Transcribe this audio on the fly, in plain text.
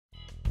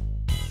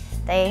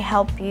They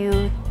help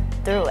you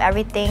through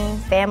everything,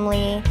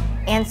 family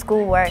and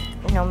schoolwork,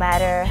 no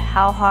matter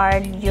how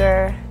hard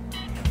you're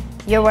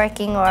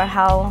working or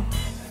how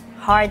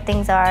hard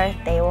things are,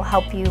 they will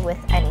help you with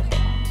anything.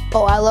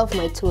 Oh, I love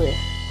my tutor.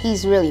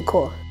 He's really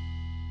cool.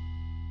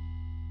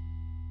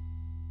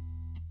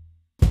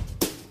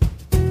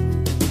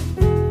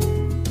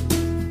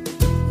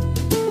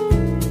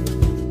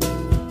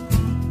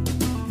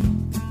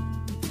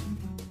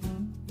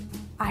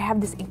 I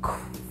have this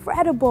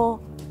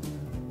incredible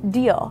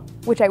deal,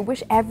 which I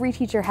wish every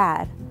teacher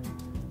had,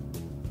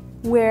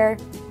 where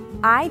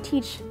I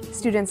teach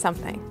students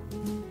something.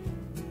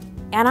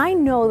 And I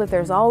know that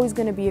there's always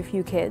going to be a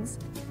few kids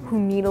who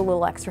need a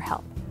little extra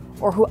help,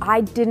 or who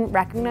I didn't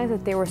recognize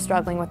that they were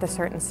struggling with a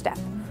certain step.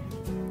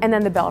 And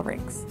then the bell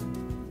rings.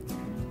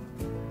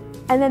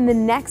 And then the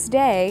next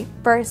day,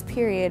 first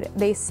period,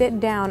 they sit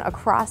down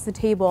across the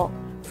table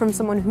from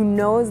someone who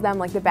knows them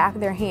like the back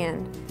of their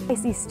hand. I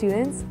see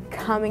students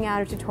coming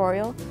out of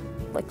tutorial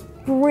like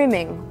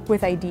brimming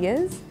with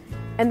ideas.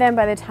 And then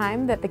by the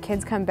time that the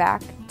kids come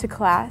back to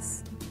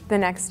class the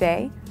next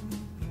day,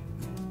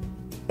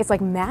 it's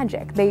like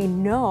magic. They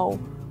know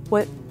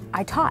what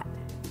I taught.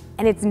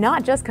 And it's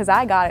not just because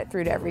I got it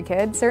through to every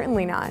kid,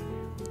 certainly not.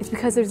 It's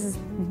because there's this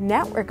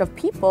network of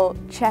people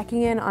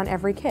checking in on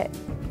every kid.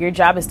 Your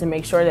job is to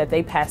make sure that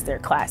they pass their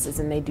classes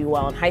and they do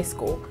well in high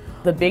school.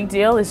 The big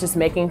deal is just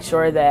making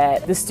sure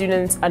that the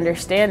students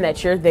understand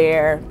that you're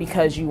there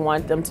because you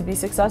want them to be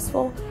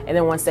successful. And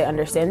then once they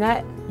understand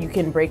that, you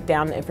can break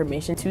down the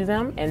information to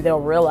them and they'll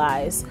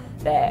realize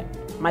that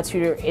my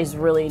tutor is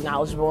really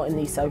knowledgeable in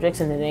these subjects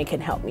and then they can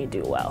help me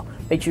do well.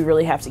 But you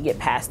really have to get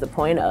past the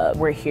point of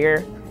we're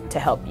here to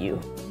help you.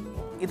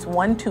 It's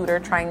one tutor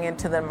trying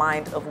into the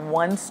mind of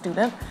one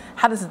student.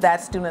 How does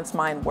that student's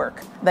mind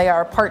work? They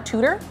are part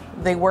tutor.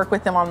 They work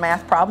with them on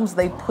math problems.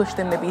 They push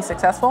them to be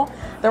successful.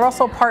 They're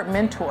also part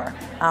mentor,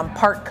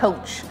 part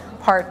coach,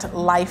 part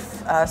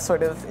life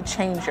sort of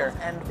changer.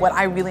 And what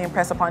I really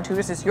impress upon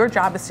tutors is your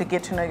job is to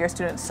get to know your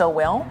students so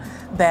well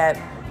that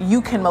you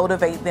can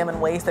motivate them in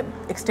ways that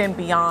extend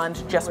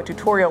beyond just a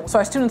tutorial. So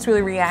our students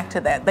really react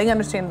to that. They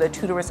understand the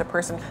tutor is a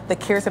person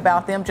that cares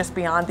about them just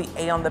beyond the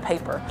A on the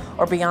paper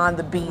or beyond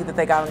the B that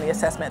they got on the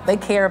assessment. They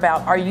care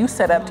about, are you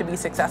set up to be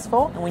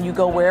successful when you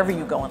go wherever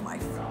you go in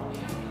life?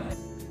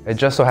 It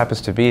just so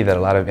happens to be that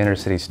a lot of inner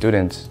city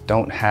students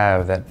don't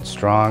have that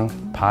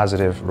strong,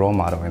 positive role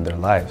model in their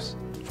lives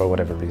for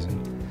whatever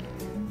reason.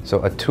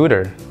 So a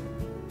tutor,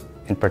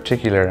 in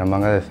particular,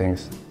 among other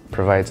things,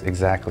 provides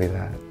exactly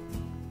that.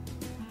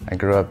 I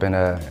grew up in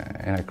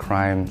a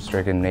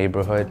crime-stricken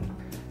neighborhood.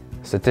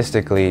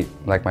 Statistically,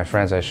 like my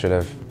friends, I should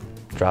have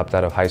dropped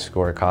out of high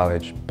school or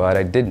college, but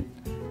I didn't.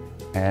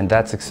 And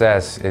that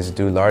success is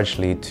due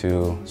largely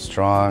to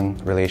strong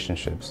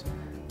relationships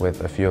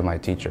with a few of my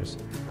teachers.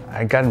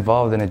 I got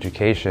involved in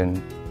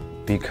education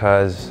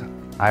because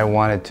I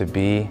wanted to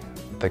be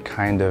the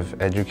kind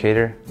of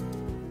educator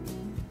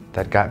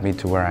that got me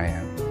to where I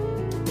am.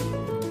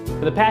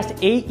 For the past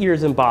 8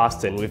 years in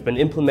Boston, we've been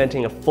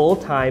implementing a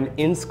full-time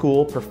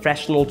in-school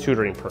professional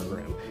tutoring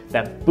program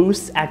that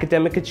boosts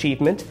academic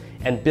achievement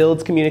and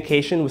builds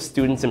communication with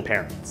students and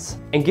parents.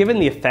 And given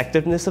the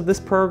effectiveness of this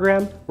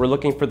program, we're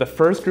looking for the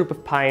first group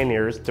of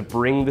pioneers to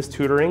bring this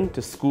tutoring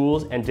to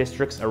schools and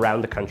districts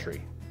around the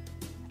country.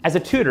 As a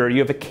tutor, you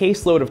have a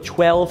caseload of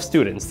 12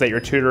 students that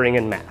you're tutoring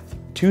in math.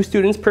 2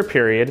 students per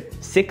period,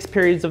 6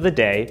 periods of the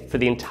day for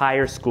the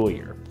entire school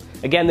year.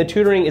 Again, the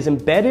tutoring is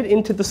embedded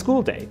into the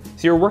school day,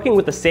 so you're working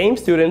with the same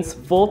students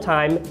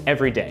full-time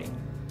every day.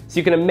 So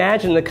you can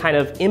imagine the kind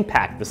of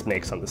impact this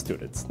makes on the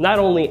students, not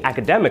only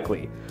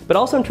academically, but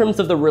also in terms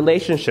of the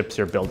relationships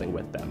you're building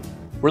with them.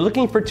 We're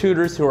looking for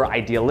tutors who are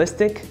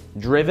idealistic,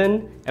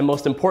 driven, and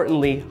most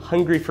importantly,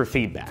 hungry for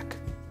feedback.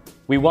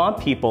 We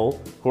want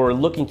people who are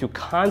looking to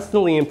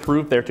constantly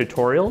improve their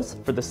tutorials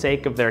for the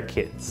sake of their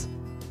kids.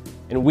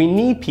 And we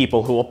need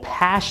people who will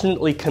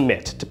passionately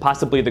commit to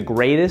possibly the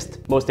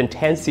greatest, most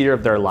intense year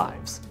of their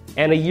lives,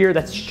 and a year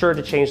that's sure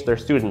to change their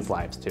students'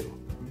 lives too.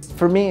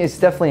 For me, it's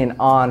definitely an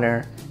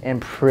honor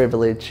and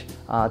privilege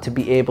to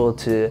be able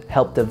to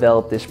help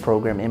develop this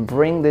program and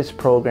bring this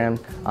program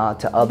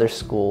to other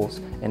schools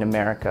in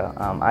America.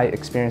 I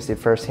experienced it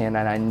firsthand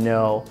and I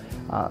know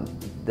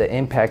the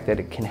impact that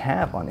it can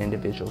have on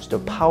individuals, the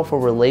powerful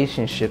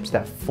relationships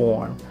that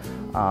form,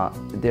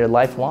 they're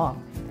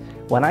lifelong.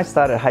 When I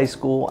started high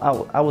school,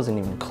 I wasn't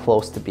even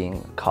close to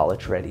being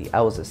college ready.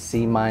 I was a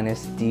C-,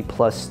 D+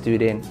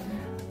 student.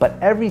 But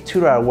every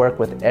tutor I worked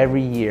with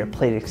every year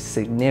played a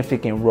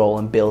significant role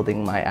in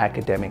building my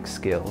academic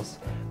skills.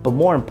 But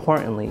more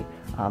importantly,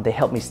 they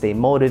helped me stay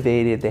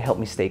motivated, they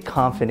helped me stay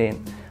confident.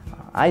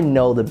 I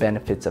know the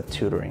benefits of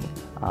tutoring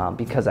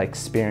because I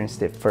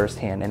experienced it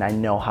firsthand and I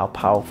know how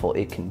powerful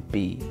it can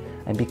be.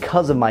 And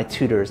because of my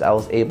tutors, I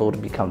was able to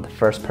become the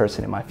first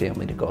person in my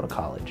family to go to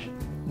college.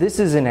 This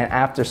isn't an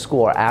after-school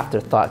or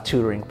afterthought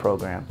tutoring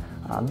program.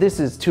 This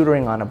is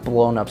tutoring on a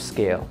blown-up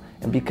scale.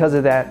 And because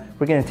of that,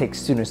 we're going to take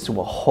students to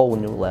a whole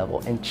new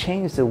level and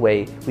change the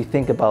way we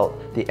think about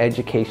the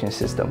education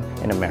system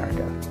in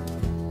America.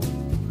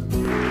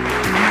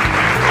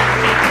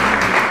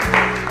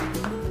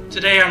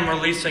 Today I'm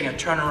releasing a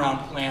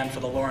turnaround plan for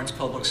the Lawrence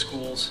Public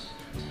Schools.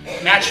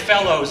 Match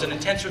Fellows, an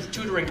intensive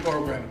tutoring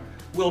program,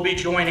 will be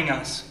joining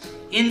us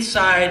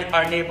inside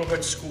our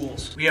neighborhood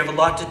schools. We have a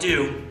lot to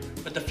do,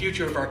 but the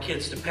future of our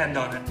kids depend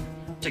on it.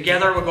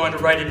 Together we're going to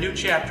write a new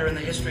chapter in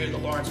the history of the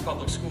Lawrence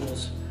Public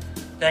Schools.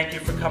 Thank you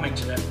for coming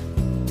today.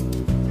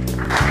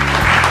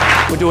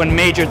 We're doing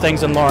major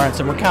things in Lawrence,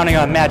 and we're counting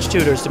on Match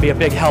Tutors to be a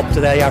big help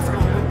to that effort.